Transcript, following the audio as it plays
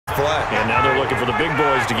play. And now they're looking for the big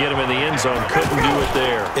boys to get him in the end zone. Couldn't do it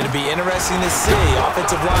there. It'll be interesting to see.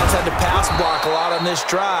 Offensive lines had to pass block a lot on this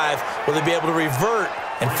drive. Will they be able to revert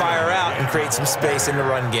and fire out and create some space in the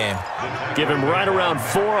run game? Give him right around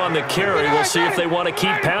 4 on the carry. We'll see if they want to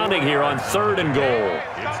keep pounding here on 3rd and goal.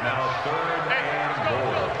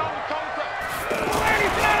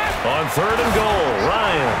 On 3rd and goal,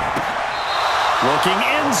 Ryan. Looking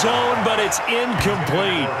end zone, but it's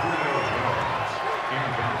incomplete.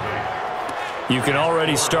 You can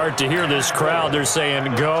already start to hear this crowd. They're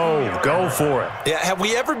saying, go for it. Yeah, have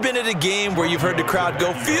we ever been at a game where you've heard the crowd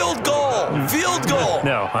go, field goal, field goal?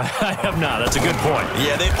 No, I have not. That's a good point.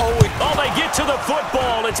 Yeah, they always... Oh, they get to the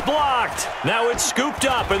football. It's blocked. Now it's scooped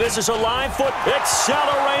up, and this is a live foot.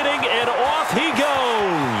 Accelerating, and off he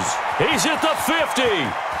goes. He's at the 50,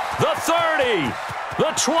 the 30,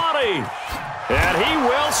 the 20. And he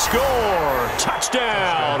will score.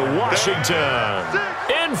 Touchdown, Washington.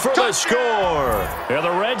 In for the score. And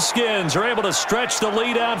the Redskins are able to stretch the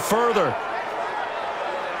lead out further.